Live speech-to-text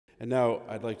And now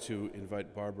I'd like to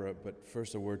invite Barbara, but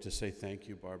first a word to say thank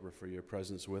you, Barbara, for your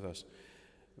presence with us.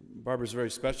 Barbara's very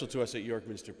special to us at York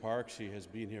Minster Park. She has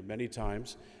been here many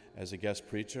times as a guest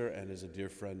preacher and is a dear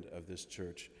friend of this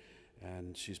church.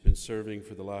 And she's been serving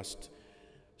for the last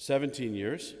 17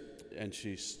 years, and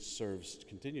she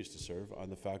continues to serve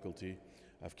on the faculty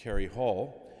of Carey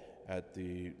Hall at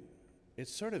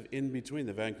it's sort of in between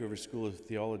the Vancouver School of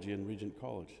Theology and Regent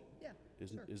College. Yeah,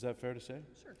 sure. Is that fair to say?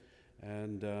 Sure.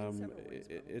 And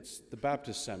it's the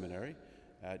Baptist Seminary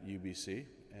at UBC,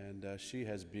 and she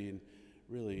has been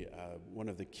really one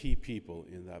of the key people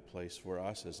in that place for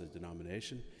us as a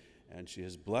denomination, and she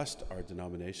has blessed our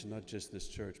denomination, not just this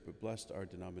church, but blessed our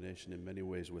denomination in many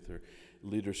ways with her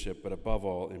leadership, but above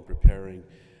all in preparing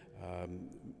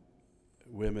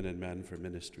women and men for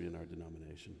ministry in our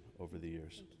denomination over the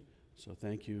years. So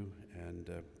thank you, and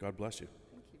God bless you.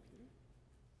 Thank you, Peter.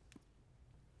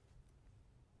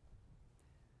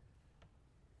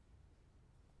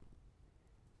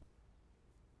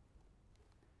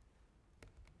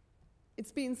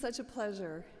 It's been such a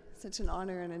pleasure, such an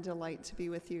honor and a delight to be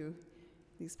with you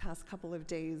these past couple of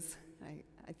days.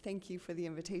 I thank you for the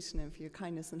invitation and for your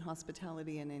kindness and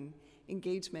hospitality and in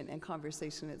engagement and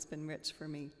conversation. It's been rich for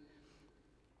me.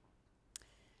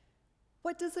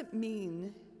 What does it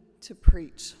mean to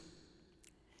preach?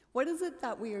 What is it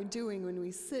that we are doing when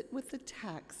we sit with the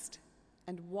text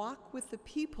and walk with the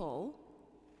people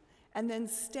and then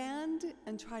stand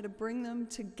and try to bring them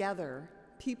together,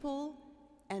 people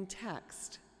and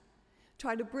text?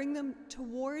 Try to bring them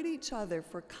toward each other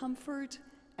for comfort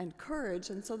and courage,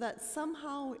 and so that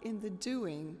somehow in the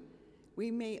doing,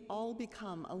 we may all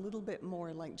become a little bit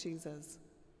more like Jesus.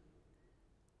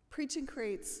 Preaching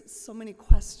creates so many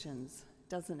questions,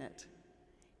 doesn't it?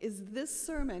 Is this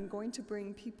sermon going to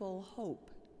bring people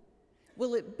hope?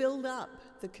 Will it build up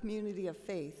the community of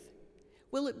faith?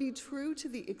 Will it be true to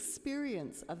the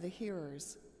experience of the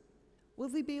hearers? Will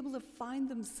they be able to find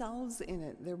themselves in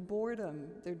it, their boredom,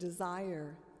 their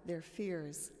desire, their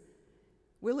fears?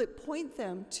 Will it point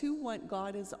them to what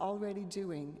God is already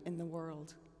doing in the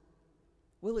world?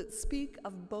 Will it speak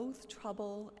of both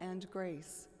trouble and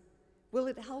grace? Will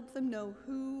it help them know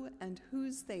who and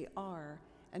whose they are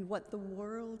and what the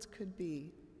world could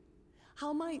be?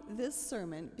 How might this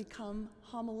sermon become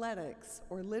homiletics,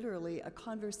 or literally a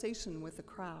conversation with a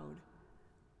crowd?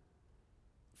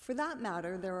 For that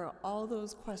matter, there are all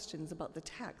those questions about the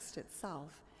text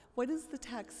itself. What is the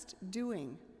text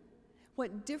doing?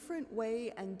 What different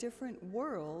way and different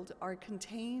world are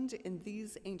contained in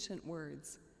these ancient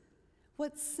words?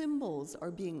 What symbols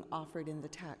are being offered in the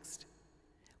text?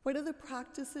 What are the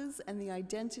practices and the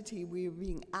identity we are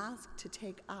being asked to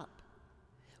take up?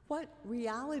 What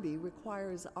reality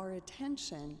requires our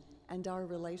attention and our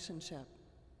relationship?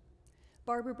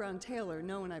 Barbara Brown Taylor,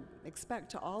 known, I expect,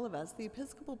 to all of us, the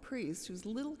Episcopal priest whose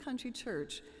little country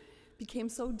church became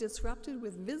so disrupted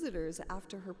with visitors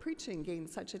after her preaching gained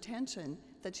such attention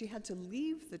that she had to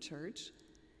leave the church,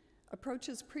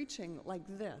 approaches preaching like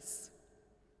this.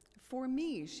 For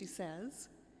me, she says,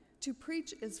 to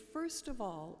preach is first of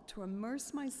all to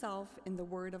immerse myself in the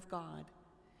Word of God,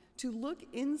 to look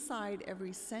inside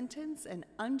every sentence and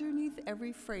underneath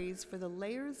every phrase for the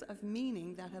layers of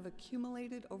meaning that have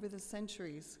accumulated over the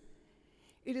centuries.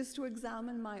 It is to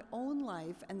examine my own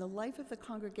life and the life of the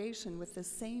congregation with the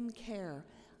same care,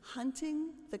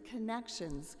 hunting the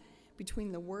connections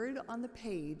between the word on the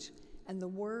page and the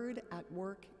word at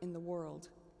work in the world.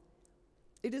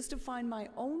 It is to find my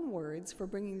own words for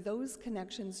bringing those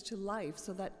connections to life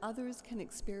so that others can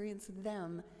experience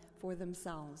them for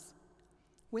themselves.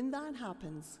 When that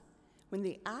happens, when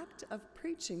the act of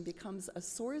preaching becomes a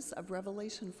source of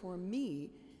revelation for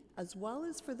me, as well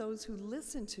as for those who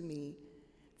listen to me,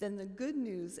 then the good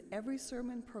news every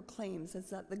sermon proclaims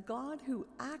is that the God who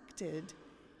acted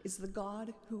is the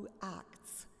God who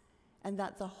acts, and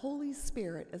that the Holy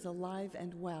Spirit is alive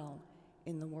and well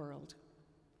in the world.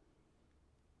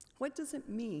 What does it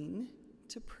mean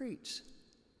to preach?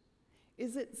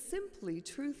 Is it simply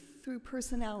truth through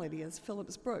personality, as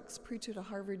Phillips Brooks, preacher to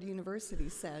Harvard University,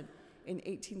 said in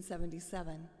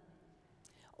 1877?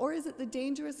 Or is it the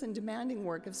dangerous and demanding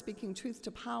work of speaking truth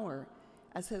to power,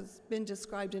 as has been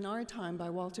described in our time by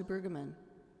Walter Brueggemann?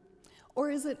 Or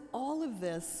is it all of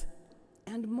this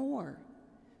and more?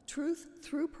 Truth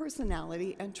through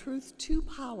personality and truth to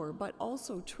power, but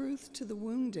also truth to the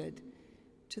wounded,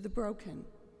 to the broken,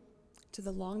 to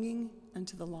the longing, and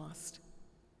to the lost.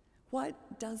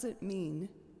 What does it mean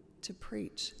to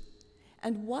preach?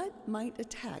 And what might a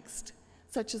text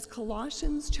such as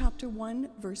Colossians chapter 1,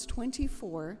 verse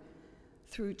 24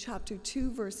 through chapter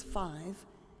 2, verse 5,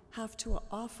 have to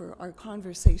offer our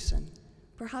conversation,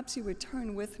 perhaps you would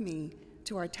turn with me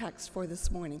to our text for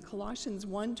this morning, Colossians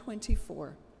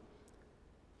 1:24.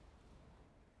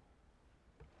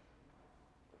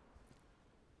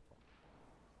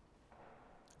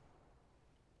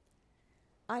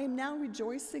 I am now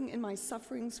rejoicing in my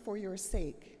sufferings for your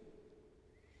sake,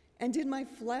 and in my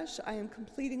flesh I am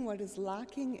completing what is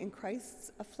lacking in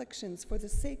Christ's afflictions for the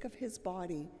sake of his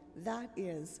body, that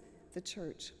is, the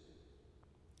church.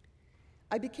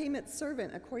 I became its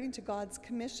servant according to God's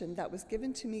commission that was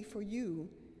given to me for you,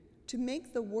 to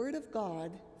make the word of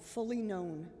God fully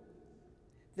known,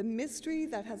 the mystery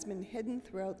that has been hidden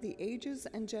throughout the ages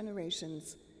and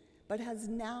generations, but has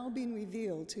now been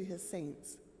revealed to his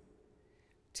saints.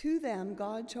 To them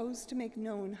God chose to make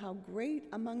known how great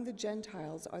among the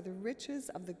Gentiles are the riches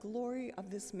of the glory of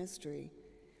this mystery,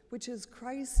 which is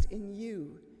Christ in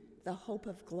you, the hope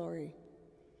of glory.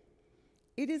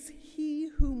 It is he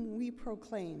whom we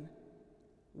proclaim,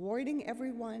 warning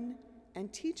everyone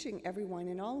and teaching everyone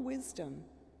in all wisdom,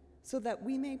 so that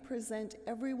we may present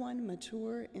everyone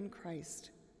mature in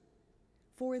Christ.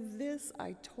 For this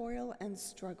I toil and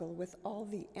struggle with all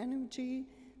the energy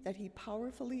that he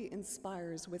powerfully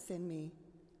inspires within me.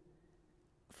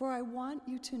 For I want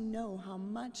you to know how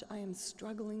much I am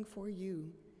struggling for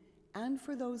you, and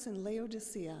for those in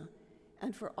Laodicea,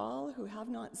 and for all who have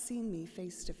not seen me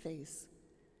face to face.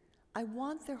 I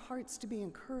want their hearts to be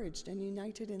encouraged and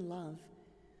united in love,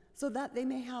 so that they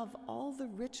may have all the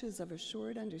riches of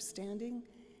assured understanding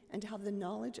and have the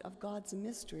knowledge of God's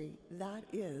mystery, that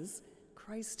is,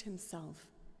 Christ himself,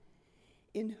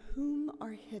 in whom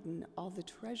are hidden all the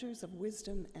treasures of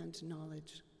wisdom and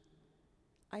knowledge.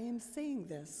 I am saying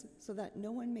this so that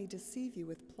no one may deceive you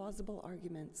with plausible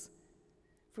arguments.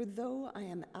 For though I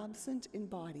am absent in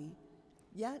body,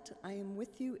 yet I am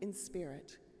with you in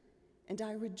spirit, and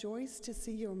I rejoice to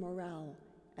see your morale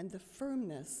and the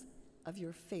firmness of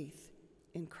your faith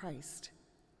in Christ.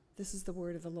 This is the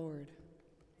word of the Lord.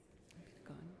 Be to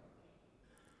God.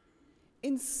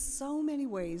 In so many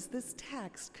ways, this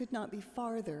text could not be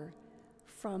farther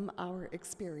from our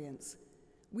experience.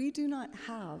 We do not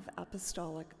have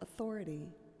apostolic authority.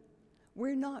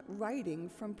 We're not writing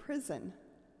from prison.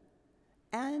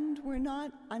 And we're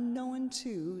not unknown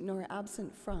to nor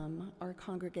absent from our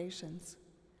congregations.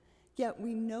 Yet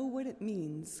we know what it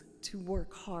means to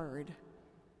work hard.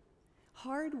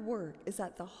 Hard work is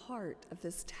at the heart of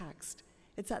this text.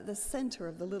 It's at the center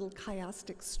of the little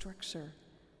chiastic structure.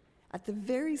 At the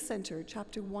very center,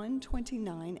 chapter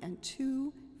 1:29 and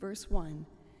 2, verse 1.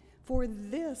 For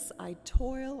this I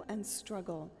toil and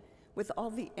struggle with all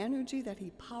the energy that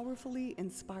he powerfully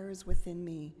inspires within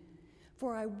me.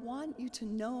 For I want you to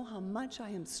know how much I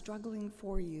am struggling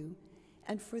for you,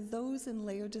 and for those in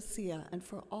Laodicea, and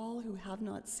for all who have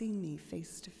not seen me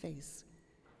face to face.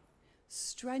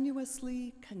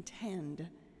 Strenuously contend,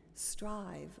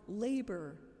 strive,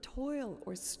 labor, toil,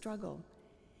 or struggle.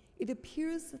 It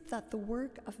appears that the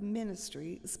work of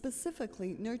ministry,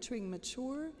 specifically nurturing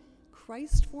mature,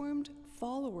 Christ-formed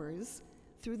followers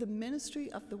through the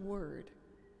ministry of the word,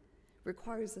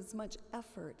 requires as much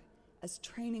effort as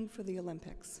training for the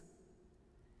Olympics.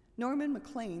 Norman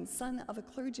MacLean, son of a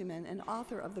clergyman and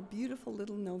author of the beautiful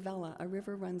little novella, A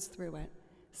River Runs Through It,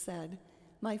 said,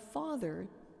 "My father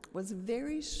was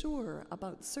very sure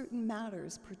about certain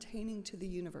matters pertaining to the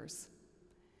universe.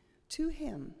 To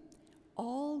him,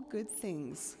 all good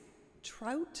things,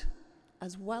 trout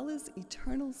as well as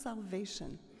eternal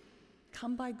salvation,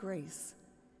 come by grace,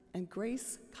 and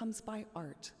grace comes by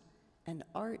art, and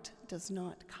art does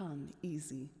not come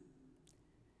easy."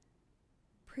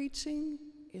 Preaching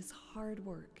is hard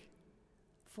work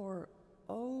for,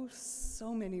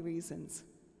 so many reasons,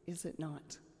 is it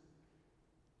not?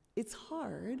 It's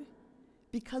hard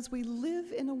because we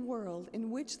live in a world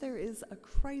in which there is a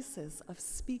crisis of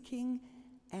speaking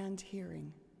and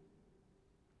hearing.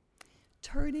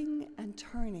 Turning and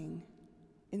turning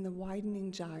in the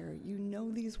widening gyre, you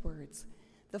know these words.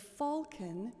 The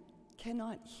falcon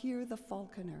cannot hear the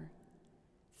falconer.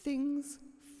 Things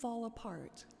fall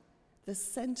apart. The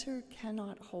center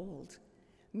cannot hold.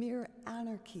 Mere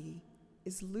anarchy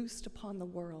is loosed upon the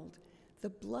world. The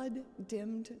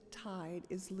blood-dimmed tide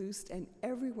is loosed, and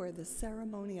everywhere the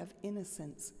ceremony of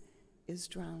innocence is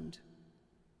drowned.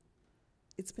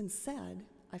 It's been said,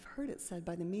 I've heard it said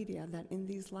by the media, that in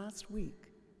these last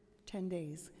week, 10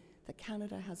 days, that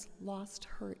Canada has lost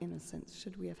her innocence,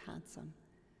 should we have had some.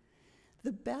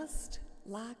 The best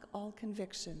lack all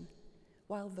conviction,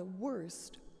 while the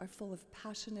worst are full of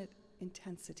passionate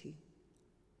intensity.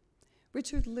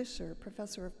 Richard Lisher,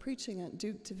 professor of preaching at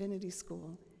Duke Divinity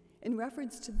School, in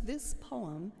reference to this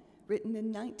poem, written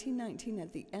in 1919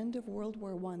 at the end of World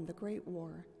War I, the Great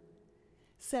War,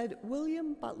 said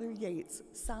William Butler Yeats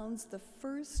sounds the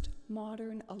first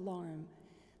modern alarm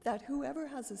that whoever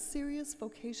has a serious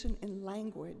vocation in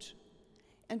language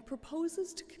and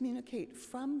proposes to communicate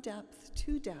from depth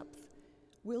to depth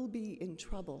will be in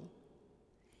trouble.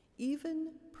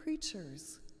 Even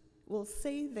preachers will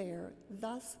say there,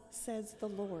 "Thus says the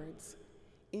Lord's,"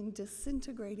 in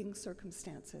disintegrating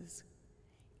circumstances.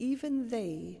 Even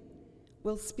they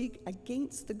will speak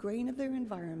against the grain of their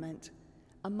environment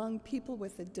among people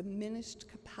with a diminished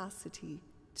capacity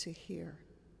to hear.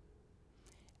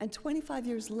 And 25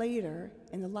 years later,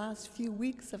 in the last few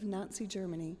weeks of Nazi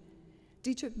Germany,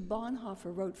 Dietrich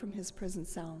Bonhoeffer wrote from his prison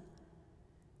cell,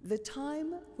 "The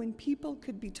time when people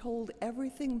could be told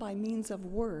everything by means of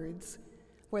words,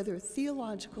 whether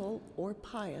theological or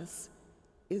pious,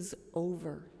 is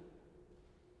over."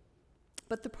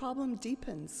 But the problem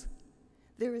deepens.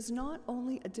 There is not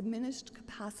only a diminished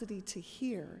capacity to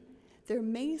hear, there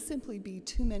may simply be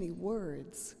too many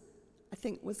words. I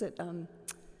think, was it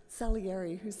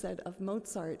Salieri who said of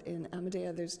Mozart in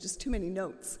Amadea, there's just too many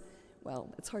notes.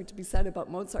 Well, it's hard to be said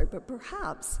about Mozart, but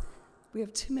perhaps we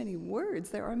have too many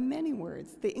words. There are many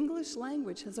words. The English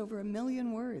language has over 1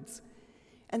 million words.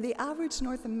 And the average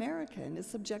North American is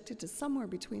subjected to somewhere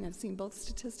between, I've seen both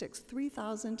statistics,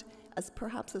 3,000 as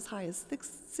perhaps as high as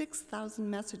 6,000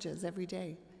 messages every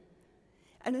day.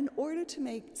 And in order to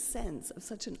make sense of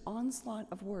such an onslaught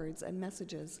of words and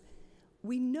messages,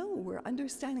 we're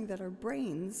understanding that our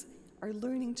brains are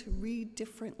learning to read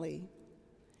differently.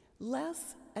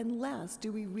 Less and less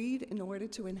do we read in order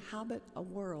to inhabit a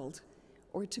world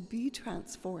or to be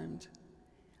transformed.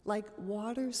 Like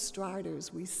water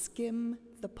striders, we skim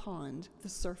the pond, the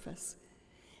surface.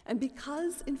 And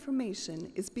because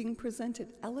information is being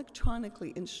presented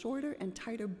electronically in shorter and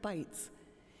tighter bites,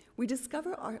 we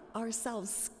discover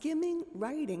ourselves skimming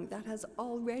writing that has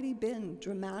already been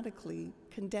dramatically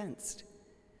condensed.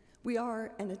 We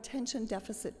are an attention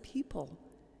deficit people,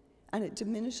 and it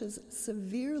diminishes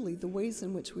severely the ways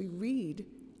in which we read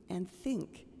and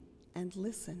think and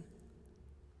listen.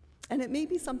 And it may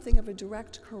be something of a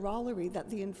direct corollary that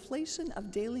the inflation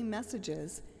of daily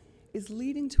messages is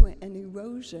leading to an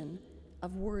erosion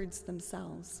of words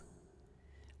themselves.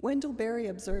 Wendell Berry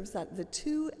observes that the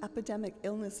two epidemic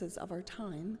illnesses of our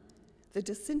time, the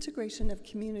disintegration of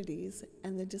communities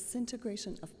and the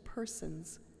disintegration of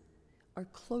persons, are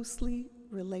closely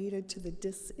related to the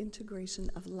disintegration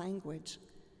of language.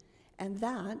 And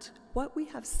that what we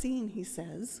have seen, he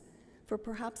says, for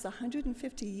perhaps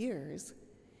 150 years,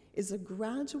 is a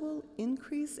gradual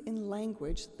increase in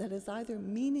language that is either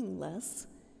meaningless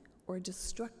or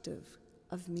destructive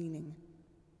of meaning.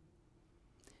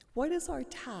 What is our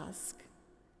task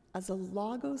as a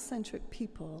logocentric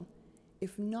people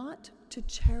if not to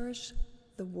cherish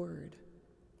the word?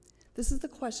 This is the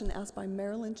question asked by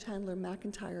Marilyn Chandler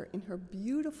McIntyre in her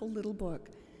beautiful little book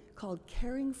called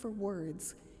Caring for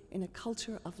Words in a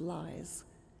Culture of Lies.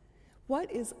 What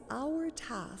is our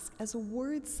task as a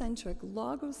word-centric,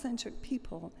 logocentric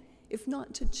people if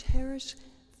not to cherish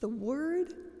the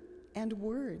word and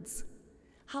words?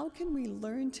 How can we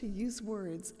learn to use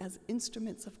words as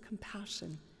instruments of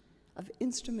compassion, of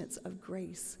instruments of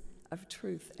grace, of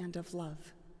truth, and of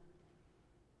love?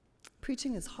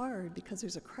 Preaching is hard because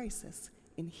there's a crisis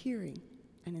in hearing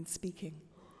and in speaking.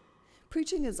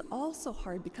 Preaching is also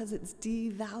hard because it's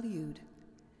devalued.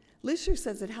 Lisher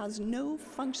says it has no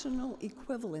functional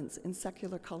equivalence in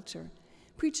secular culture.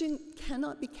 Preaching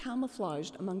cannot be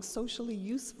camouflaged among socially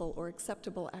useful or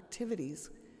acceptable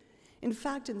activities. In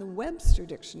fact, in the Webster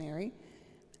Dictionary,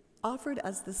 offered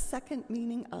as the second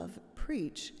meaning of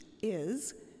preach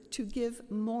is to give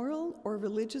moral or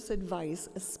religious advice,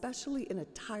 especially in a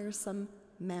tiresome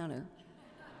manner.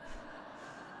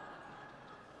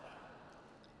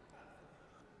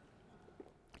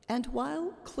 And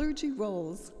while clergy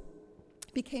roles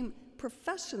became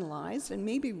professionalized and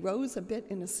maybe rose a bit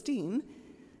in esteem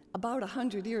about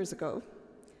 100 years ago,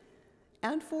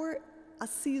 and for a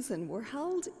season were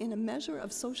held in a measure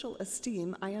of social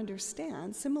esteem, I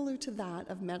understand, similar to that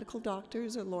of medical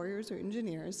doctors or lawyers or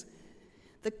engineers,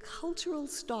 the cultural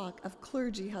stock of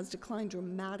clergy has declined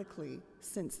dramatically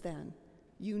since then.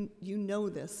 You know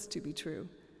this to be true.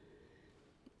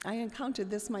 I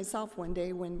encountered this myself one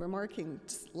day when remarking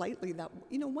just lightly that,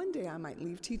 one day I might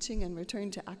leave teaching and return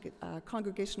to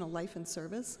congregational life and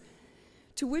service,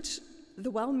 to which the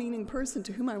well-meaning person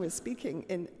to whom I was speaking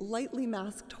in lightly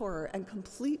masked horror and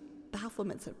complete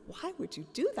bafflement said, "Why would you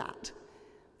do that?"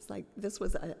 It's like this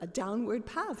was a downward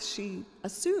path. She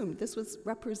assumed this was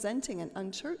representing an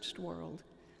unchurched world.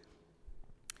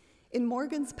 In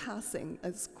Morgan's Passing,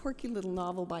 a quirky little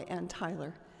novel by Ann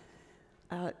Tyler,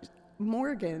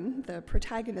 Morgan, the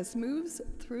protagonist, moves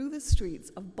through the streets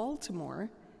of Baltimore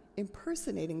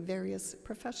impersonating various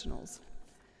professionals.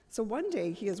 So one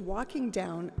day he is walking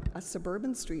down a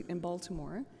suburban street in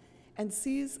Baltimore and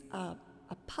sees a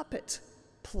puppet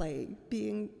play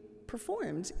being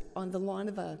performed on the lawn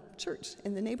of a church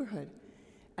in the neighborhood.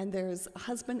 And there's a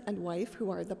husband and wife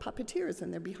who are the puppeteers,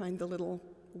 and they're behind the little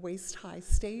waist-high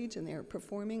stage, and they're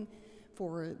performing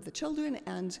for the children.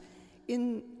 And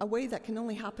in a way that can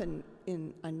only happen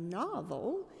in a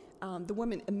novel, the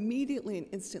woman immediately and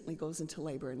instantly goes into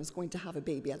labor and is going to have a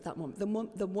baby at that moment,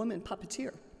 the woman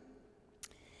puppeteer.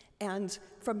 And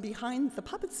from behind the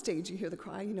puppet stage, you hear the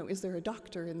cry, is there a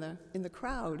doctor in the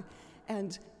crowd?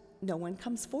 And no one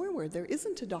comes forward. There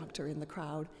isn't a doctor in the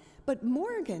crowd. But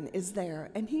Morgan is there,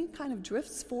 and he kind of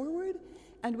drifts forward,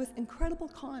 and with incredible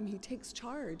calm, he takes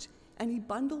charge, and he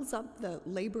bundles up the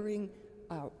laboring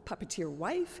puppeteer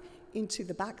wife into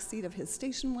the back seat of his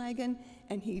station wagon,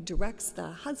 and he directs the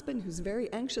husband, who's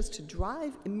very anxious, to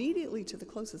drive immediately to the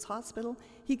closest hospital.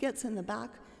 He gets in the back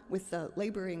with the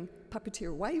laboring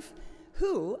puppeteer wife,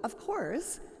 who, of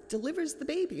course, delivers the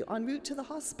baby en route to the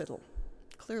hospital.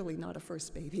 Clearly not a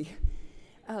first baby.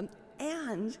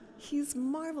 And he's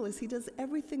marvelous. He does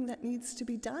everything that needs to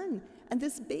be done. And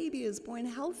this baby is born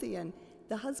healthy, and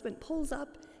the husband pulls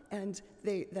up, and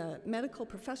the medical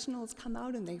professionals come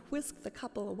out, and they whisk the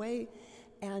couple away,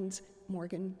 and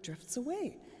Morgan drifts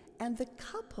away. And the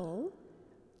couple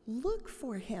look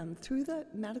for him through the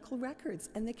medical records,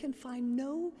 and they can find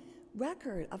no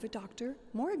record of a Dr.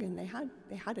 Morgan. They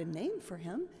had a name for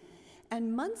him.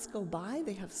 And months go by,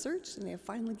 they have searched and they have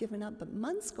finally given up, but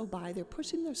months go by, they're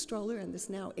pushing their stroller and this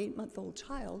now 8-month-old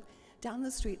child down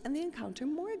the street, and they encounter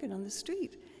Morgan on the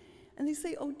street. And they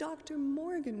say, "Oh, Dr.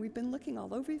 Morgan, we've been looking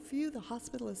all over for you. The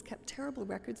hospital has kept terrible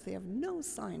records. They have no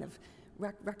sign of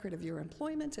record of your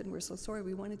employment, and we're so sorry.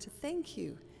 We wanted to thank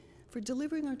you for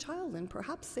delivering our child and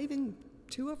perhaps saving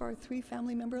 2 of our 3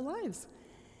 family member lives."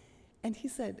 And he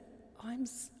said, "Oh,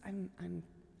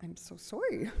 I'm so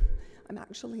sorry. I'm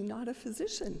actually not a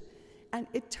physician." And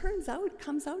it comes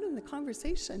out in the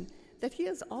conversation that he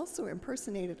has also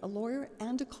impersonated a lawyer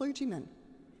and a clergyman.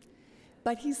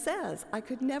 But he says, "I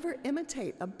could never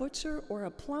imitate a butcher or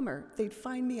a plumber. They'd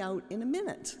find me out in a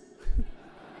minute."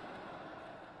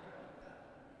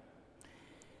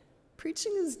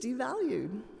 Preaching is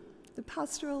devalued. The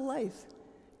pastoral life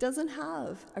doesn't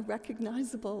have a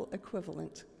recognizable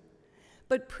equivalent.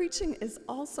 But preaching is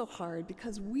also hard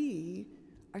because we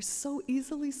are so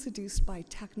easily seduced by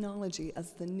technology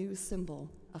as the new symbol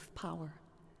of power.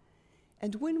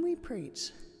 And when we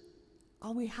preach,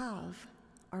 all we have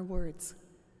are words.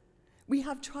 We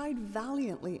have tried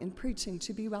valiantly in preaching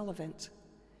to be relevant,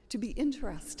 to be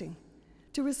interesting,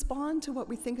 to respond to what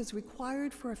we think is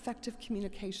required for effective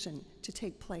communication to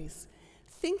take place,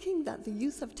 thinking that the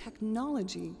use of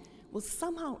technology will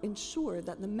somehow ensure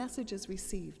that the message is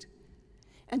received.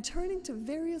 And turning to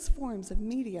various forms of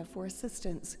media for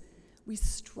assistance, we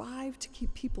strive to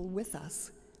keep people with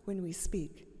us when we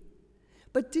speak.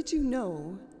 But did you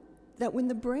know that when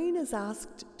the brain is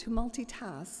asked to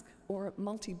multitask, or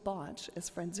multi-botch, as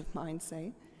friends of mine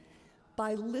say,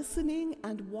 by listening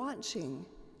and watching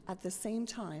at the same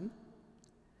time,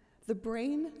 the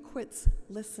brain quits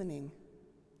listening.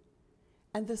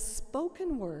 And the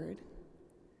spoken word,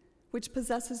 which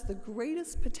possesses the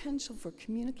greatest potential for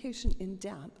communication in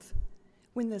depth,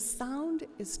 when the sound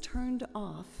is turned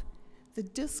off, the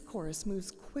discourse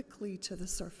moves quickly to the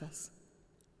surface.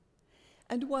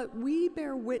 And what we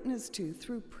bear witness to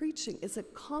through preaching is a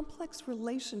complex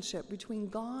relationship between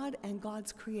God and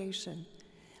God's creation,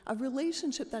 a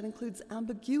relationship that includes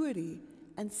ambiguity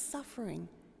and suffering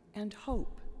and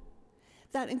hope.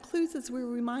 That includes, as we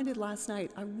were reminded last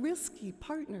night, a risky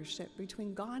partnership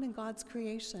between God and God's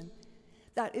creation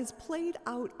that is played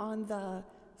out on the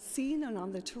scene and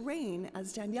on the terrain,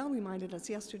 as Danielle reminded us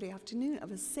yesterday afternoon,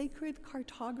 of a sacred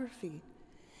cartography.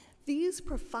 These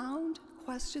profound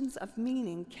questions of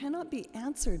meaning cannot be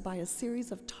answered by a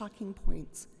series of talking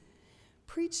points.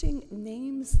 Preaching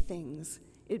names things,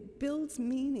 it builds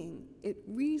meaning, it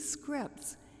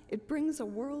re-scripts, it brings a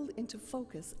world into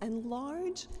focus, and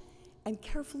large and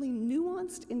carefully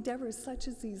nuanced endeavors such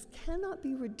as these cannot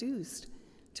be reduced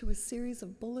to a series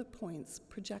of bullet points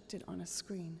projected on a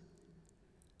screen.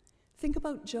 Think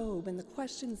about Job and the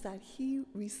questions that he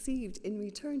received in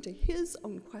return to his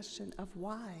own question of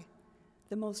why,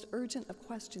 the most urgent of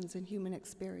questions in human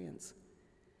experience.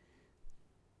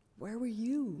 Where were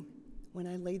you when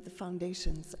I laid the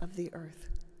foundations of the earth?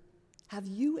 Have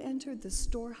you entered the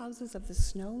storehouses of the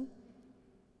snow?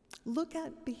 Look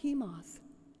at Behemoth.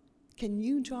 Can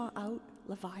you draw out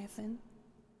Leviathan?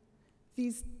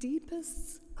 These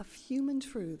deepest of human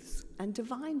truths and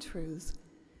divine truths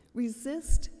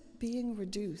resist being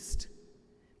reduced,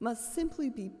 must simply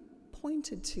be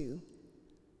pointed to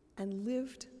and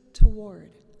lived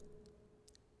toward.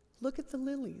 Look at the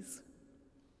lilies.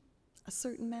 A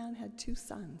certain man had 2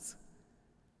 sons.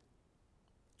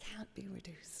 Can't be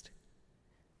reduced.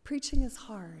 Preaching is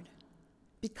hard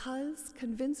because,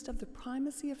 convinced of the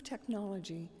primacy of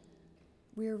technology,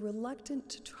 we are reluctant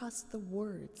to trust the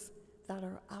words that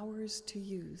are ours to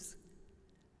use.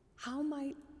 How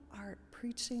might our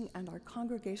preaching and our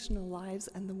congregational lives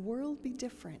and the world be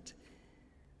different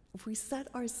if we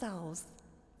set ourselves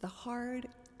the hard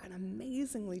and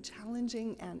amazingly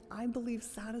challenging and, I believe,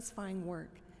 satisfying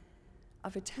work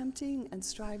of attempting and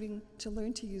striving to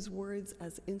learn to use words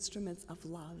as instruments of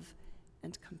love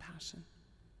and compassion?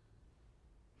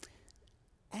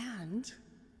 And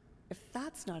if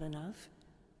that's not enough,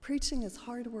 preaching is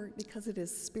hard work because it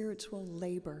is spiritual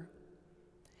labor.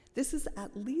 This is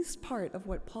at least part of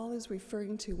what Paul is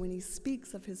referring to when he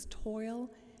speaks of his toil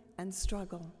and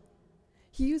struggle.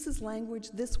 He uses language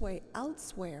this way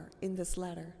elsewhere in this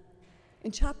letter.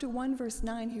 In chapter 1, verse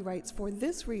 9, he writes, "For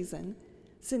this reason,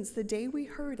 since the day we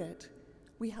heard it,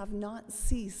 we have not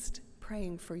ceased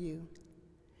praying for you."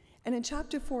 And in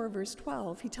chapter 4, verse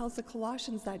 12, he tells the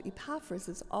Colossians that Epaphras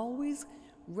is always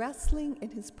wrestling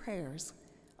in his prayers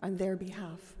on their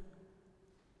behalf.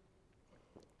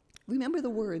 Remember the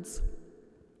words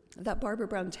that Barbara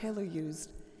Brown Taylor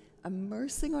used,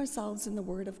 immersing ourselves in the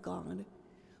Word of God,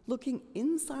 looking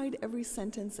inside every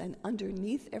sentence and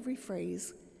underneath every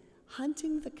phrase,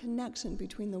 hunting the connection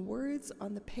between the words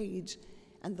on the page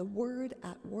and the Word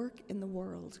at work in the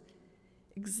world,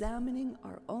 examining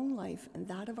our own life and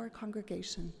that of our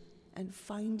congregation, and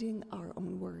finding our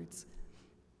own words.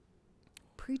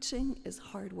 Preaching is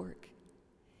hard work.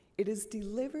 It is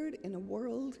delivered in a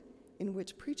world in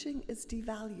which preaching is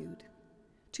devalued,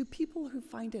 to people who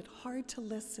find it hard to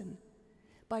listen,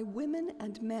 by women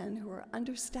and men who are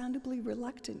understandably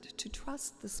reluctant to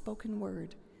trust the spoken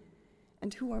word,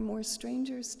 and who are more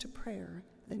strangers to prayer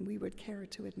than we would care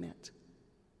to admit.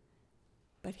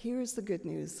 But here's the good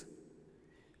news.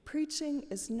 Preaching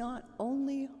is not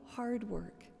only hard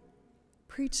work,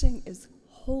 preaching is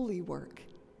holy work,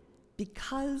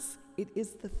 because it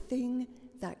is the thing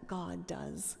that God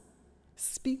does.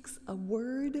 Speaks a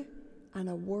word and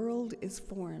a world is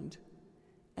formed.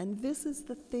 And this is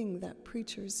the thing that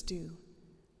preachers do,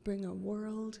 bring a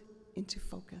world into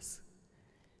focus.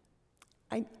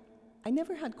 I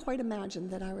never had quite imagined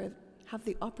that I would have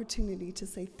the opportunity to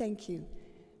say thank you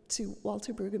to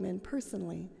Walter Brueggemann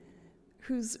personally,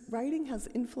 whose writing has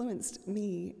influenced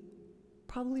me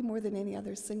probably more than any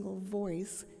other single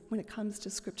voice when it comes to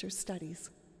scripture studies.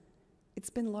 It's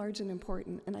been large and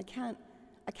important, and I can't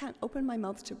open my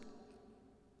mouth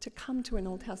to come to an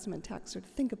Old Testament text or to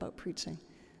think about preaching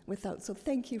without. So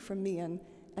thank you from me, and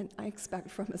I expect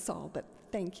from us all, but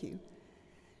thank you.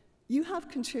 You have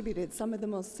contributed some of the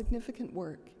most significant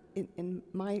work in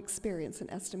my experience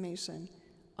and estimation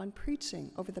on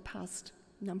preaching over the past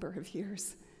number of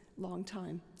years, long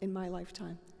time, in my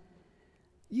lifetime.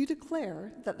 You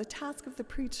declare that the task of the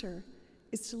preacher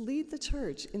is to lead the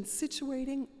church in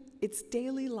situating its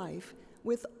daily life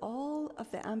with all of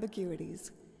the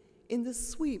ambiguities in the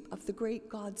sweep of the great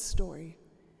God story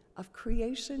of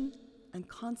creation and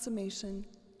consummation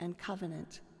and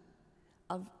covenant,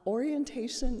 of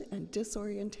orientation and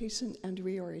disorientation and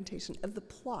reorientation, of the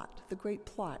plot, the great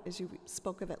plot, as you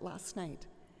spoke of it last night.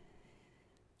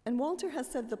 And Walter has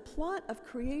said the plot of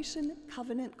creation,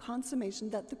 covenant, consummation,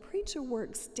 that the preacher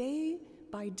works day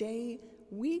by day,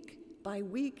 week by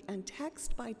week, and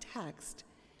text by text,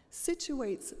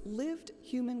 situates lived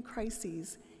human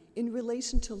crises in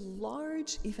relation to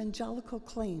large evangelical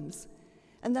claims,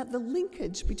 and that the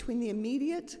linkage between the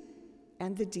immediate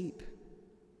and the deep.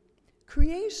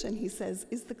 Creation, he says,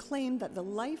 is the claim that the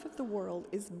life of the world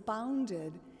is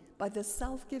bounded by the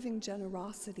self-giving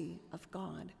generosity of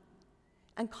God.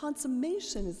 And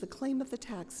consummation is the claim of the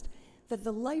text that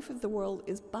the life of the world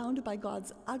is bounded by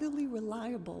God's utterly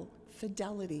reliable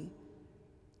fidelity.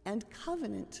 And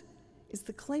covenant is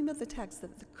the claim of the text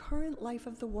that the current life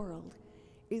of the world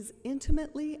is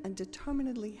intimately and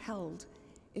determinedly held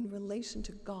in relation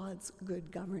to God's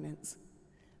good governance.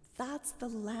 That's the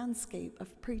landscape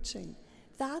of preaching.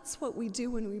 That's what we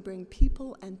do when we bring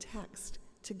people and text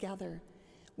together.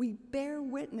 We bear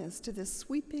witness to the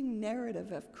sweeping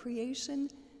narrative of creation,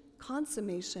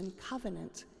 consummation,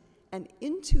 covenant, and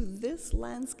into this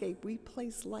landscape we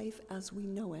place life as we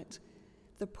know it,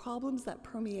 the problems that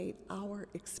permeate our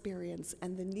experience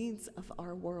and the needs of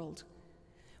our world.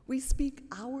 We speak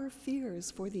our fears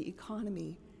for the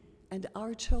economy and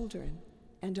our children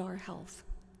and our health,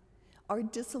 our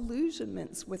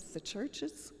disillusionments with the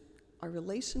churches, our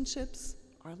relationships,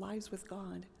 our lives with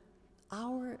God,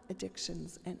 our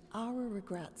addictions and our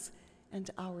regrets and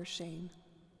our shame.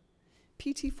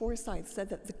 P.T. Forsyth said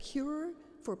that the cure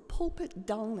for pulpit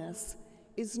dullness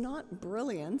is not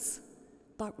brilliance,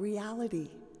 but reality,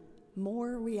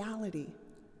 more reality.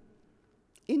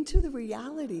 Into the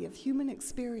reality of human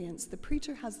experience, the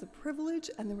preacher has the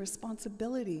privilege and the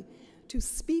responsibility to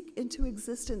speak into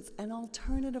existence an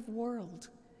alternative world,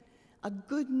 a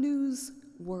good news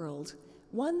world,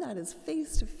 one that is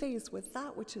face to face with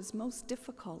that which is most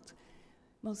difficult,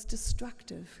 most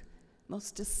destructive,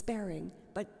 most despairing,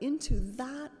 but into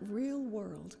that real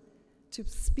world to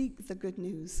speak the good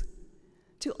news,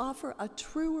 to offer a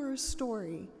truer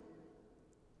story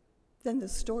than the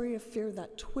story of fear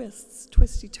that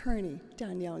twisty-turny,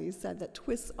 Danielle, you said, that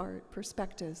twists our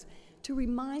perspectives, to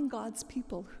remind God's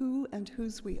people who and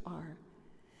whose we are.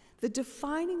 The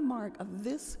defining mark of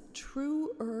this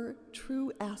truest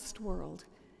world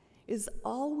is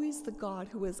always the God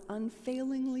who is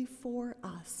unfailingly for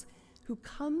us, who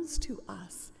comes to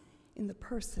us in the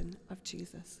person of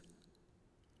Jesus.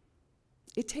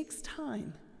 It takes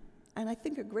time, and I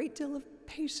think a great deal of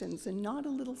patience and not a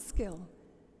little skill,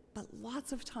 but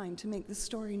lots of time to make the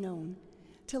story known,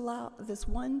 to allow this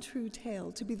one true tale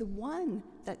to be the one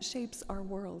that shapes our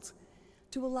world,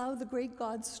 to allow the great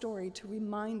God story to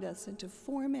remind us and to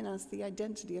form in us the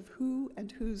identity of who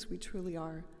and whose we truly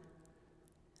are.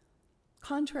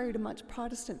 Contrary to much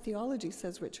Protestant theology,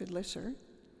 says Richard Lisher,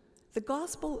 the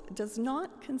gospel does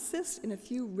not consist in a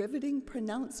few riveting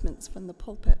pronouncements from the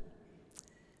pulpit.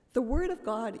 The word of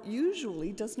God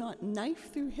usually does not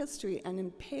knife through history and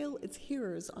impale its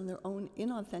hearers on their own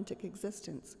inauthentic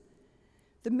existence.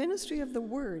 The ministry of the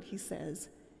word, he says,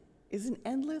 is an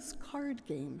endless card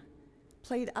game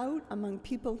played out among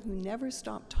people who never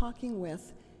stop talking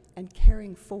with and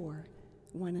caring for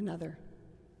one another.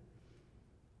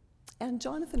 And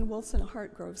Jonathan Wilson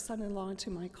Hartgrove, son-in-law to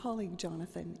my colleague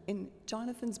Jonathan, in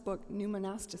Jonathan's book, New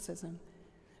Monasticism,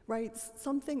 writes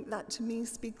something that to me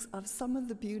speaks of some of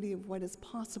the beauty of what is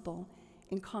possible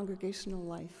in congregational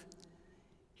life.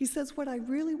 He says, what I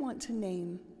really want to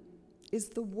name is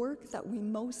the work that we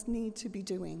most need to be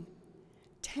doing,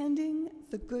 tending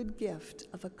the good gift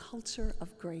of a culture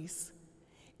of grace.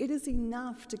 It is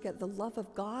enough to get the love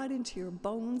of God into your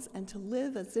bones and to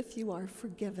live as if you are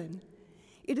forgiven.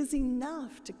 It is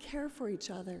enough to care for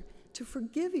each other, to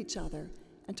forgive each other,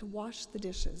 and to wash the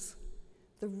dishes.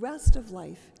 The rest of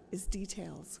life is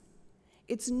details.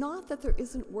 It's not that there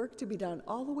isn't work to be done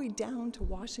all the way down to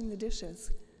washing the dishes,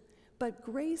 but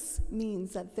grace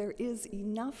means that there is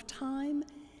enough time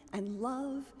and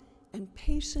love and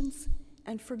patience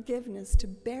and forgiveness to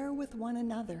bear with one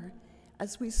another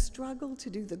as we struggle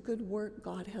to do the good work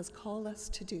God has called us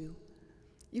to do.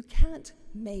 You can't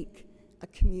make a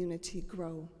community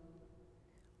grow.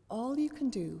 All you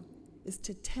can do is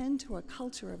to tend to a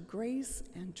culture of grace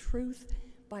and truth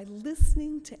by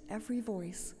listening to every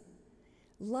voice,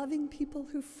 loving people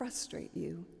who frustrate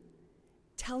you,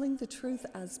 telling the truth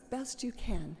as best you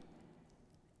can,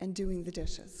 and doing the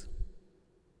dishes.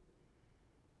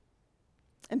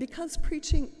 And because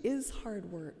preaching is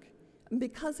hard work, and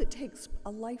because it takes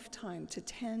a lifetime to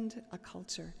tend a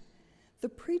culture, the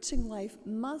preaching life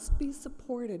must be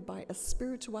supported by a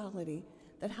spirituality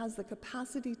that has the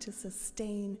capacity to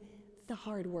sustain the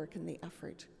hard work and the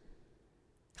effort.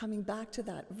 Coming back to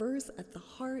that verse at the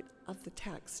heart of the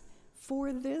text,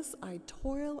 for this I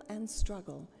toil and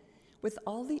struggle with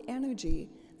all the energy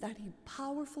that he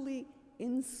powerfully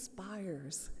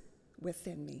inspires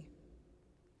within me.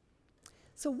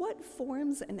 So what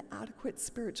forms an adequate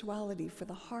spirituality for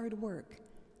the hard work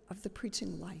of the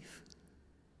preaching life?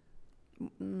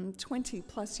 20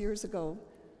 plus years ago,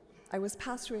 I was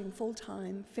pastoring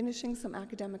full-time, finishing some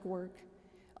academic work,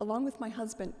 along with my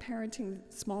husband parenting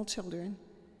small children,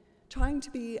 trying to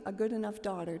be a good enough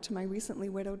daughter to my recently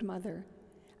widowed mother,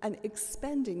 and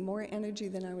expending more energy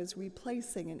than I was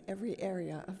replacing in every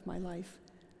area of my life.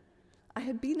 I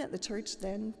had been at the church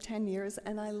then 10 years,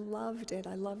 and I loved it.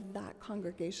 I loved that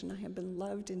congregation. I had been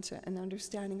loved into an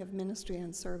understanding of ministry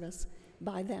and service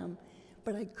by them.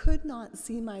 But I could not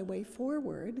see my way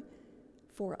forward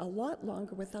for a lot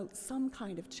longer without some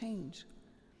kind of change.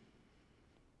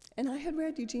 And I had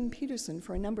read Eugene Peterson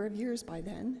for a number of years by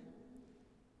then,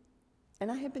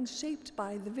 and I had been shaped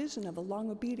by the vision of a long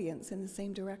obedience in the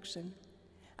same direction.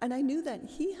 And I knew that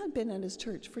he had been at his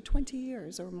church for 20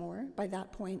 years or more by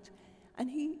that point, And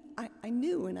I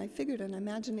knew, and I figured and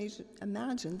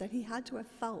imagined that he had to have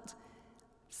felt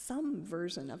some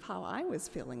version of how I was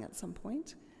feeling at some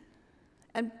point.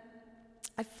 And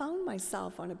I found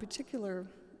myself on a particular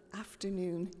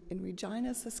afternoon in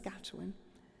Regina, Saskatchewan,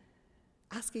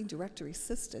 asking directory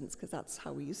assistants, because that's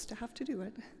how we used to have to do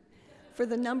it, for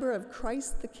the number of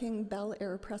Christ the King Bel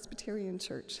Air Presbyterian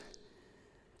Church,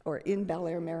 or in Bel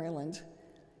Air, Maryland,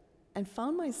 and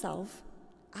found myself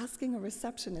asking a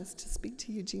receptionist to speak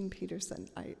to Eugene Peterson.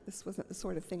 This wasn't the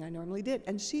sort of thing I normally did,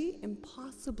 and she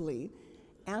impossibly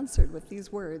answered with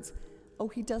these words, "Oh,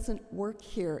 he doesn't work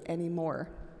here anymore."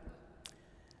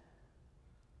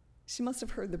 She must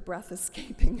have heard the breath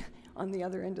escaping on the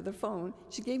other end of the phone.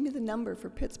 She gave me the number for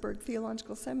Pittsburgh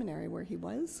Theological Seminary, where he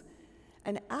was,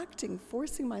 and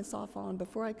forcing myself on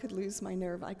before I could lose my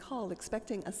nerve, I called,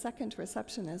 expecting a second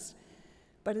receptionist,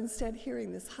 but instead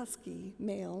hearing this husky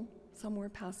male, somewhere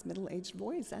past middle-aged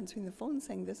voice answering the phone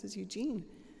saying, "This is Eugene."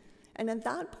 And at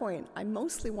that point, I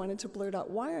mostly wanted to blurt out,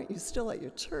 "Why aren't you still at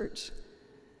your church?"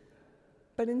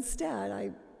 But instead,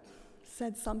 I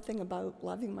said something about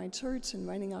loving my church and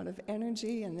running out of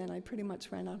energy, and then I pretty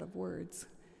much ran out of words.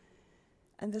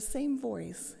 And the same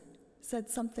voice said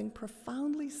something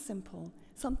profoundly simple,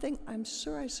 something I'm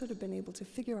sure I should have been able to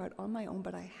figure out on my own,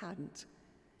 but I hadn't.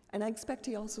 And I expect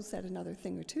he also said another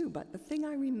thing or two, but the thing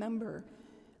I remember,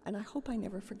 and I hope I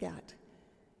never forget,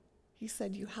 he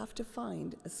said, "You have to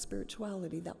find a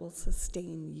spirituality that will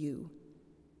sustain you."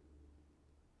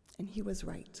 And he was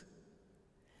right.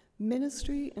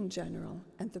 Ministry in general,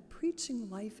 and the preaching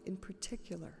life in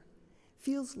particular,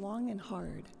 feels long and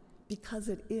hard because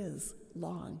it is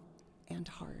long and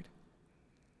hard.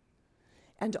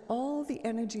 And all the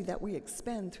energy that we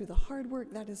expend through the hard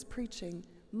work that is preaching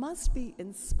must be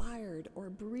inspired or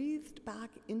breathed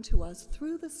back into us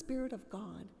through the Spirit of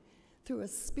God, through a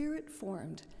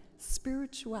Spirit-formed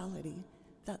spirituality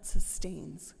that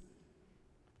sustains.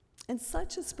 And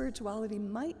such a spirituality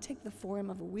might take the form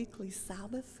of a weekly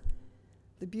Sabbath,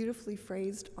 the beautifully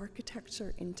phrased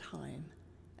architecture in time,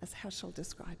 as Heschel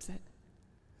describes it.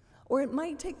 Or it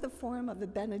might take the form of a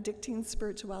Benedictine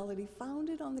spirituality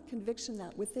founded on the conviction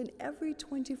that within every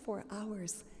 24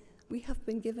 hours, we have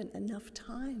been given enough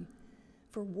time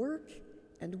for work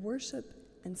and worship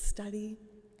and study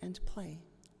and play.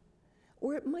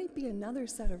 Or it might be another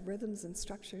set of rhythms and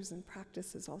structures and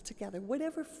practices altogether.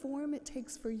 Whatever form it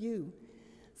takes for you,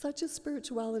 such a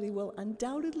spirituality will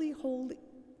undoubtedly hold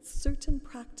certain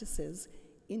practices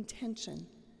in tension,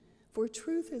 for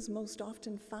truth is most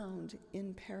often found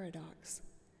in paradox,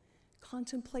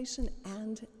 contemplation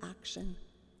and action,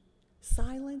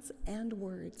 silence and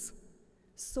words,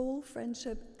 soul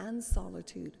friendship and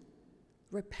solitude,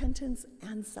 repentance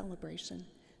and celebration.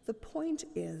 The point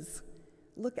is,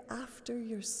 look after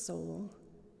your soul.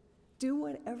 Do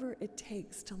whatever it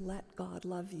takes to let God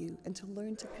love you and to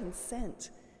learn to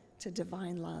consent to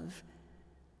divine love.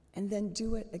 And then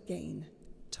do it again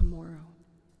tomorrow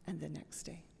and the next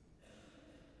day.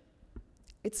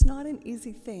 It's not an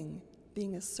easy thing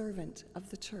being a servant of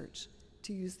the church,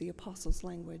 to use the apostles'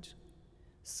 language.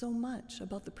 So much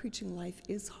about the preaching life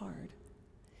is hard.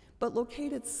 But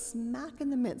located smack in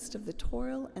the midst of the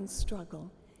toil and struggle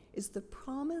is the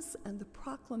promise and the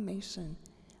proclamation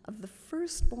of the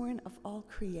firstborn of all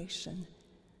creation,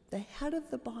 the head of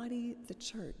the body, the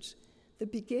church, the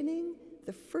beginning,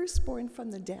 the firstborn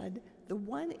from the dead, the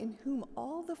one in whom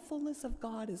all the fullness of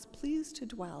God is pleased to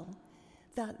dwell,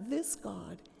 that this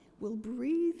God will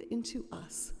breathe into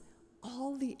us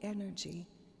all the energy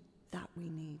that we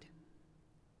need.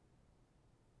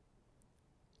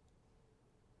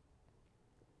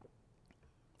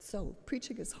 So,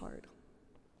 preaching is hard.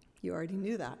 You already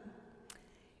knew that.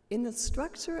 In the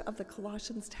structure of the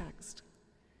Colossians text,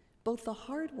 both the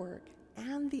hard work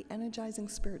and the energizing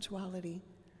spirituality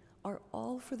are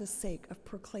all for the sake of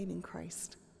proclaiming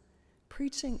Christ.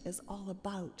 Preaching is all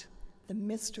about the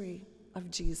mystery of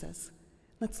Jesus.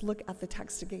 Let's look at the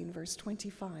text again, verse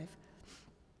 25.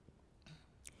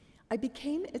 "I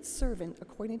became its servant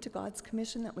according to God's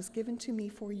commission that was given to me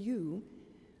for you,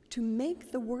 to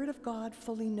make the word of God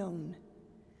fully known,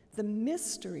 the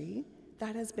mystery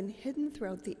that has been hidden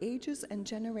throughout the ages and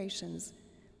generations,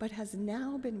 but has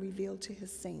now been revealed to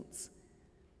his saints."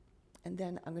 And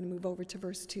then I'm going to move over to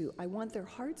verse 2. "I want their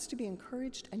hearts to be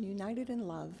encouraged and united in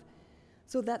love,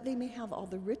 so that they may have all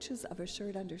the riches of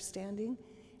assured understanding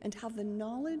and have the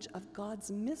knowledge of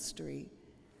God's mystery,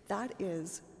 that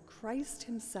is, Christ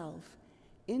himself,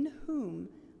 in whom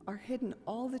are hidden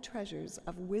all the treasures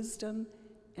of wisdom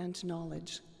and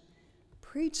knowledge."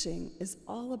 Preaching is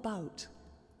all about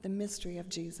the mystery of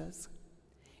Jesus.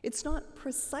 It's not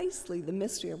precisely the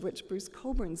mystery of which Bruce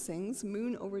Cockburn sings,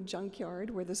 "Moon over junkyard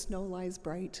where the snow lies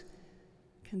bright,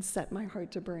 can set my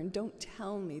heart to burn. Don't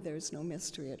tell me there's no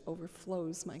mystery, it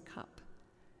overflows my cup."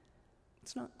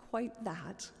 It's not quite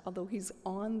that, although he's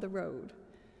on the road.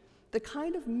 The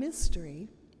kind of mystery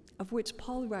of which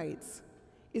Paul writes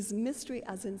is mystery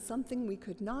as in something we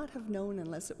could not have known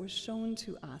unless it was shown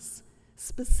to us,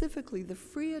 specifically the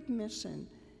free admission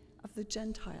of the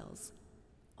Gentiles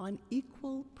on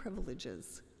equal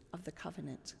privileges of the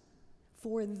covenant.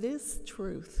 For this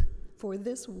truth, for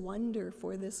this wonder,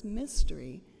 for this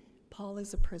mystery, Paul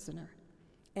is a prisoner.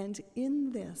 And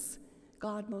in this,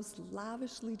 God most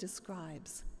lavishly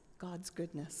describes God's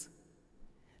goodness.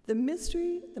 The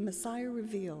mystery the Messiah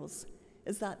reveals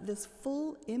is that this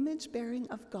full image bearing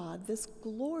of God, this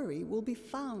glory, will be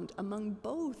found among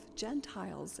both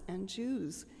Gentiles and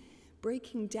Jews,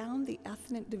 breaking down the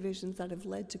ethnic divisions that have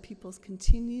led to people's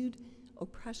continued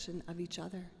oppression of each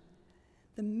other.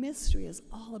 The mystery is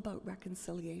all about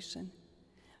reconciliation.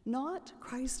 Not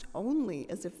Christ only,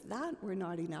 as if that were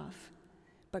not enough,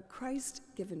 but Christ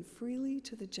given freely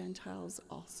to the Gentiles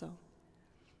also.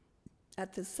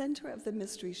 At the center of the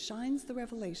mystery shines the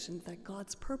revelation that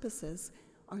God's purposes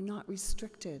are not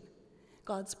restricted.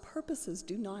 God's purposes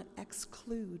do not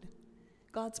exclude.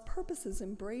 God's purposes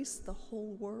embrace the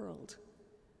whole world.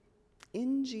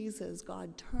 In Jesus,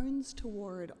 God turns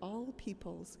toward all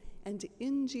peoples, and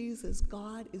in Jesus,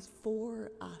 God is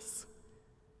for us.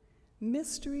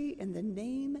 Mystery in the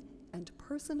name and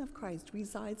person of Christ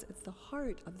resides at the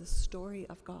heart of the story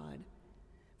of God.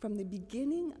 From the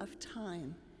beginning of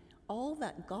time, all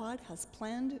that God has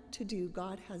planned to do,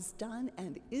 God has done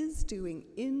and is doing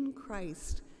in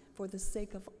Christ for the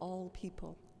sake of all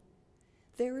people.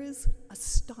 There is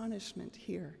astonishment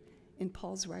here in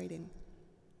Paul's writing.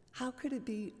 How could it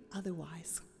be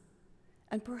otherwise?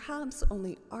 And perhaps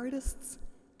only artists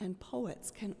and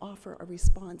poets can offer a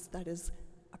response that is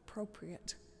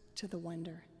appropriate to the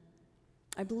wonder.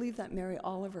 I believe that Mary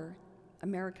Oliver,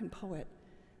 American poet,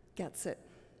 gets it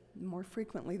more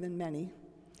frequently than many.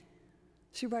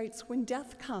 She writes, "When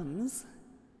death comes,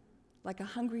 like a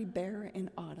hungry bear in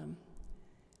autumn,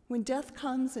 when death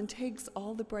comes and takes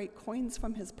all the bright coins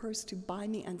from his purse to buy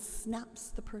me and snaps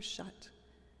the purse shut,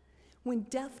 when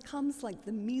death comes like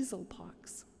the measles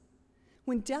pox,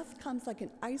 when death comes like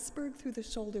an iceberg through the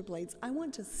shoulder blades, I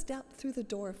want to step through the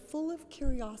door full of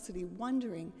curiosity,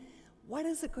 wondering, what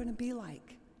is it going to be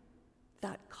like?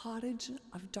 That cottage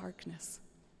of darkness.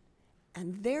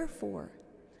 And therefore,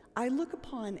 I look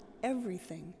upon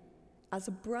everything as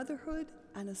a brotherhood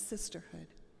and a sisterhood.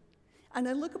 And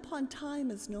I look upon time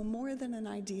as no more than an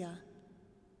idea.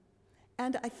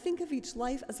 And I think of each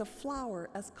life as a flower,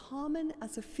 as common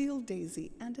as a field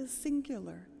daisy, and as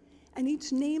singular. And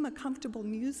each name a comfortable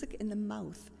music in the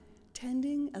mouth,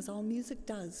 tending as all music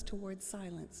does towards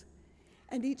silence.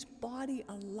 And each body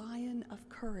a lion of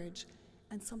courage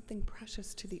and something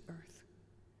precious to the earth.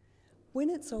 When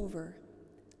it's over,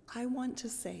 I want to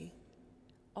say,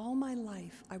 all my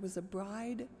life I was a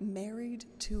bride married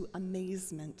to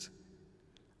amazement.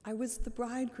 I was the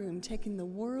bridegroom taking the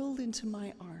world into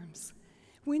my arms.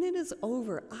 When it is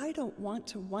over, I don't want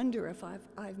to wonder if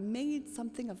I've made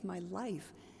something of my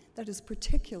life that is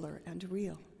particular and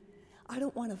real. I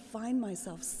don't want to find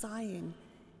myself sighing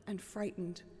and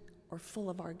frightened or full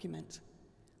of argument.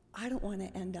 I don't want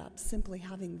to end up simply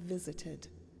having visited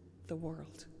the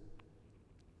world.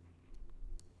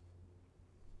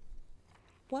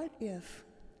 What if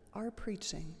our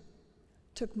preaching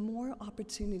took more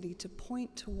opportunity to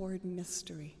point toward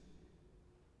mystery?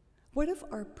 What if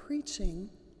our preaching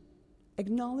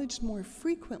acknowledged more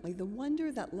frequently the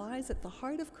wonder that lies at the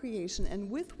heart of creation and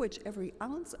with which every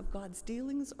ounce of God's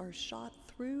dealings are shot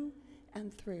through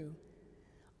and through?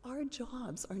 Our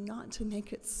jobs are not to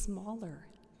make it smaller.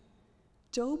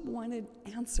 Job wanted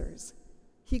answers.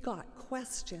 He got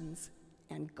questions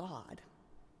and God.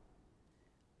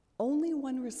 Only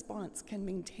one response can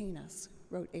maintain us,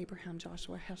 wrote Abraham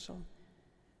Joshua Heschel.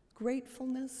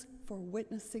 Gratefulness for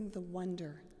witnessing the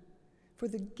wonder, for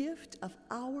the gift of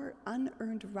our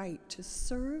unearned right to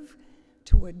serve,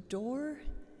 to adore,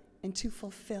 and to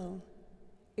fulfill.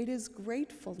 It is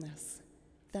gratefulness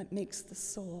that makes the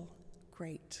soul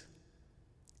great.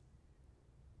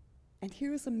 And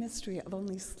here's a mystery of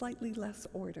only slightly less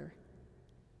order.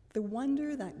 The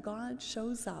wonder that God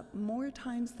shows up more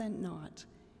times than not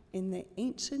in the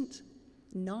ancient,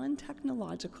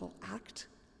 non-technological act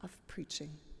of preaching.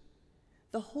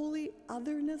 The holy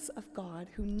otherness of God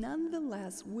who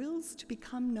nonetheless wills to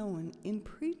become known in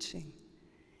preaching,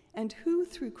 and who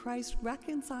through Christ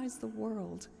reconciles the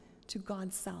world to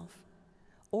God's self.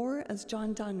 Or, as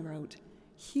John Donne wrote,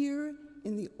 here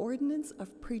in the ordinance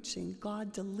of preaching,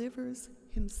 God delivers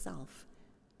himself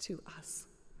to us.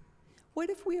 What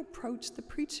if we approach the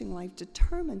preaching life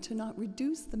determined to not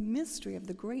reduce the mystery of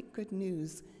the great good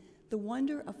news, the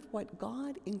wonder of what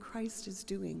God in Christ is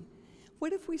doing?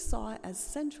 What if we saw as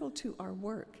central to our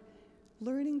work,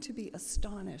 learning to be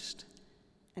astonished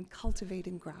and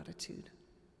cultivating gratitude?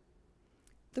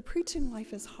 The preaching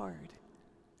life is hard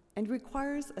and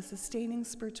requires a sustaining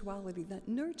spirituality that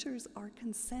nurtures our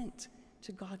consent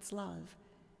to God's love.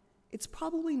 It's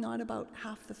probably not about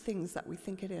half the things that we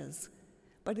think it is,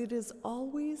 but it is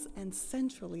always and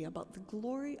centrally about the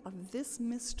glory of this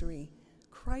mystery,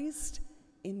 Christ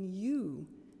in you,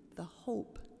 the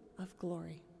hope of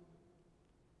glory.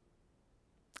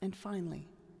 And finally,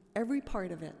 every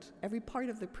part of it, every part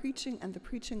of the preaching and the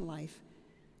preaching life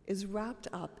is wrapped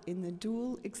up in the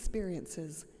dual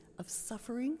experiences of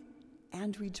suffering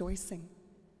and rejoicing.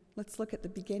 Let's look at the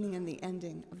beginning and the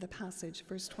ending of the passage,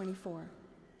 verse 24.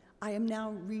 I am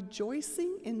now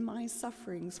rejoicing in my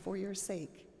sufferings for your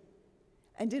sake,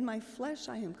 and in my flesh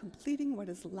I am completing what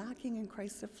is lacking in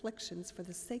Christ's afflictions for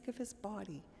the sake of his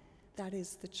body, that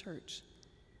is the church.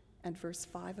 And verse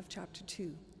 5 of chapter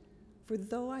 2. For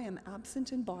though I am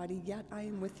absent in body, yet I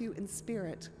am with you in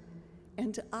spirit,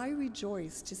 and I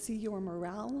rejoice to see your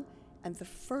morale and the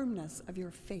firmness of your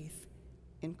faith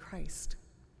in Christ.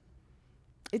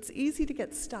 It's easy to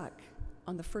get stuck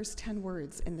on the first 10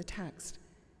 words in the text.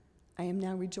 I am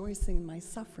now rejoicing in my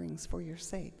sufferings for your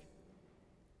sake.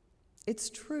 It's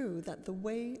true that the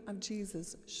way of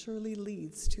Jesus surely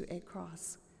leads to a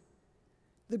cross.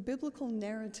 The biblical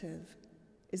narrative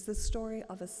is the story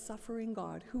of a suffering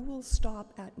God who will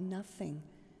stop at nothing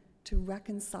to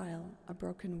reconcile a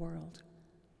broken world.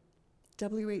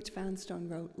 W.H. Vanstone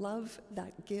wrote, love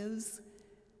that gives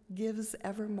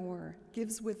evermore,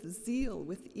 gives with zeal,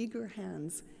 with eager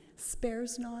hands,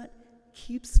 spares not,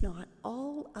 keeps not,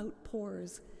 all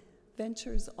outpours,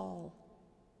 ventures all,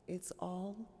 its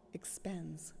all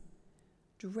expends.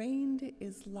 Drained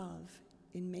is love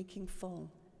in making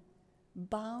full,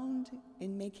 bound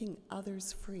in making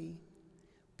others free,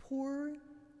 poor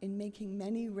in making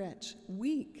many rich,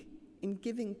 weak in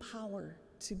giving power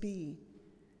to be.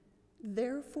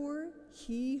 Therefore,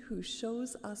 he who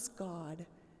shows us God,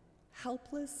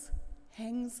 helpless,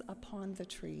 hangs upon the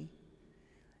tree,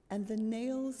 and the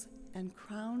nails and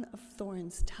crown of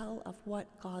thorns tell of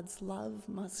what God's love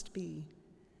must be.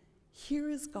 Here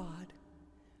is God,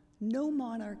 no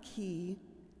monarchy,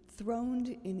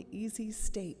 throned in easy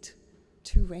state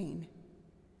to reign.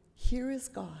 Here is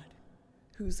God,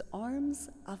 whose arms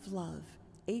of love,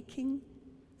 aching,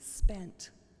 spent,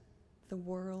 the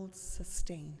world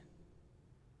sustain.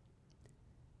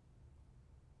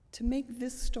 To make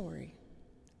this story,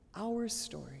 our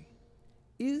story,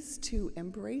 is to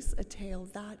embrace a tale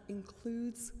that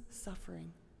includes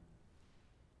suffering.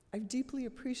 I've deeply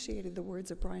appreciated the words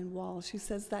of Brian Walsh, who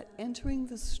says that entering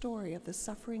the story of the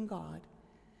suffering God,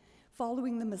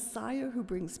 following the Messiah who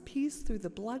brings peace through the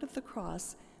blood of the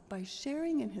cross by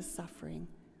sharing in his suffering,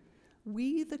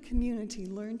 we, the community,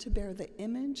 learn to bear the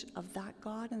image of that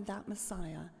God and that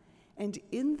Messiah, and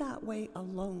in that way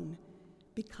alone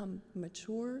become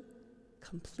mature,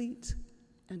 complete,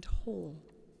 and whole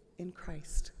in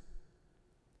Christ.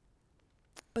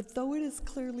 But though it is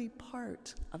clearly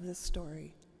part of the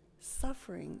story,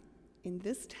 suffering in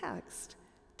this text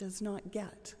does not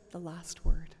get the last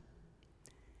word.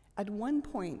 At one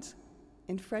point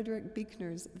in Frederick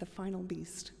Buechner's The Final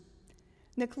Beast,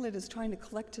 Nicolette is trying to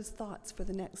collect his thoughts for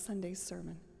the next Sunday's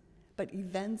sermon, but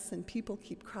events and people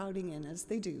keep crowding in, as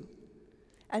they do.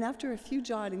 And after a few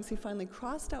jottings, he finally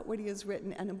crossed out what he has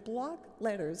written, and in block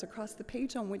letters across the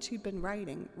page on which he'd been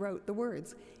writing, wrote the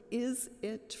words, "Is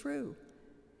it true?"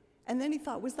 And then he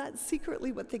thought, was that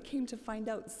secretly what they came to find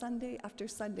out Sunday after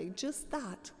Sunday? Just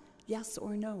that, yes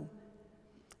or no?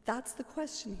 That's the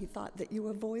question, he thought, that you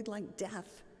avoid like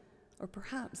death, or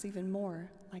perhaps even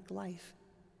more, like life.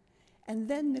 And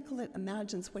then Nicolette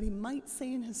imagines what he might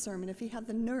say in his sermon if he had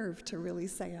the nerve to really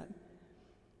say it.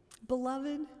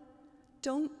 Beloved,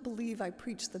 don't believe I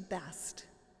preach the best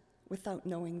without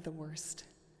knowing the worst.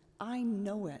 I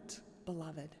know it,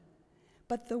 beloved.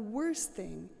 But the worst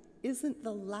thing isn't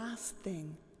the last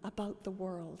thing about the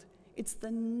world. It's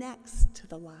the next to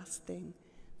the last thing.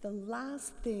 The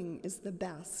last thing is the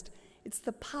best. It's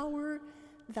the power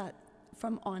that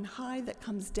from on high that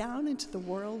comes down into the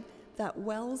world, that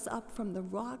wells up from the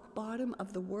rock bottom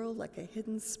of the world like a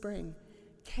hidden spring.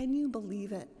 Can you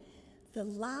believe it? The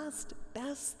last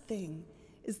best thing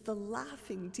is the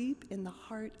laughing deep in the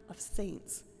heart of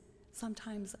saints,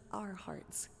 sometimes our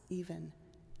hearts even.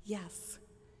 Yes,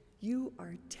 You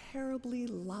are terribly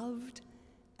loved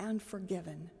and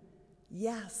forgiven.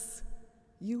 Yes,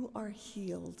 you are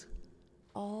healed.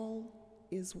 All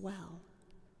is well.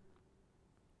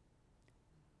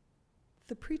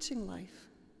 The preaching life,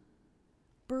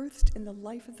 birthed in the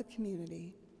life of the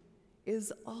community,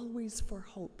 is always for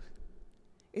hope.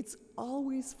 It's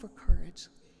always for courage.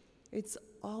 It's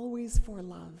always for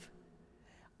love.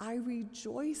 I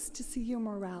rejoice to see your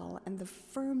morale and the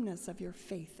firmness of your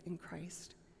faith in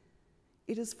Christ.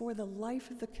 It is for the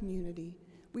life of the community.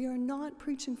 We are not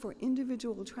preaching for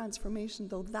individual transformation,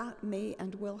 though that may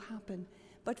and will happen,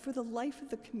 but for the life of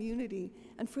the community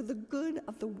and for the good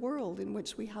of the world in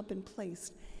which we have been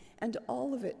placed. And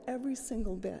all of it, every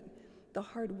single bit, the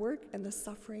hard work and the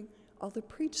suffering, all the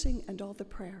preaching and all the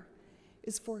prayer,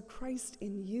 is for Christ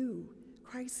in you,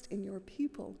 Christ in your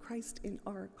people, Christ in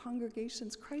our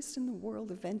congregations, Christ in the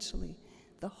world eventually,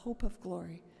 the hope of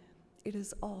glory. It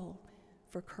is all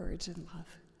for courage and love.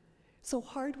 So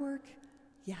hard work,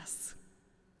 yes,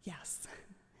 yes.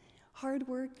 Hard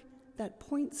work that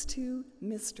points to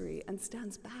mystery and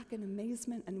stands back in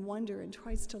amazement and wonder and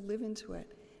tries to live into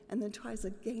it and then tries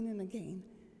again and again.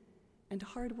 And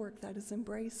hard work that is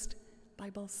embraced by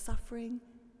both suffering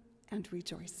and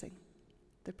rejoicing,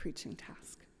 the preaching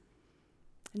task.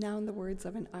 And now in the words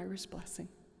of an Irish blessing.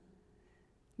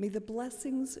 May the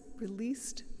blessings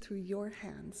released through your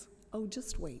hands, oh,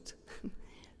 just wait.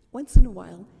 Once in a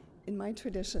while, in my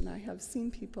tradition, I have seen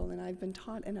people, and I've been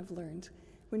taught and have learned,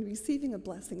 when receiving a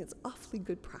blessing, it's awfully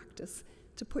good practice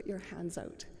to put your hands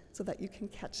out so that you can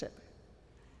catch it.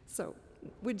 So,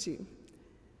 would you?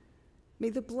 May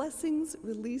the blessings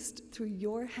released through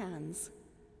your hands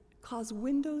cause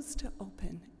windows to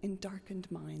open in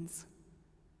darkened minds.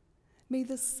 May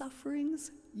the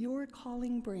sufferings your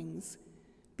calling brings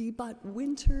be but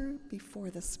winter before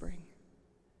the spring.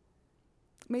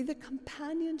 May the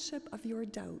companionship of your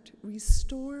doubt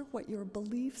restore what your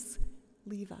beliefs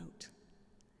leave out.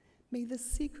 May the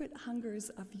secret hungers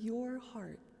of your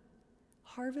heart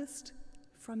harvest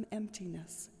from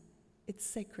emptiness its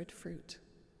sacred fruit.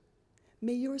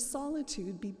 May your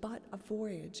solitude be but a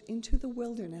voyage into the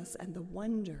wilderness and the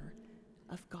wonder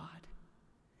of God.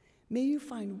 May you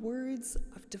find words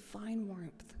of divine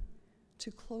warmth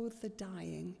to clothe the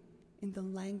dying in the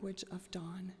language of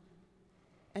dawn.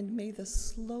 And may the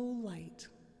slow light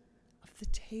of the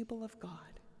table of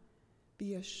God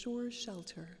be a sure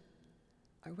shelter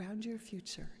around your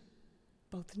future,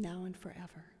 both now and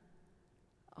forever.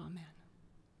 Amen.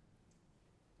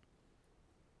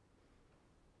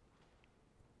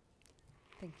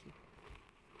 Thank you.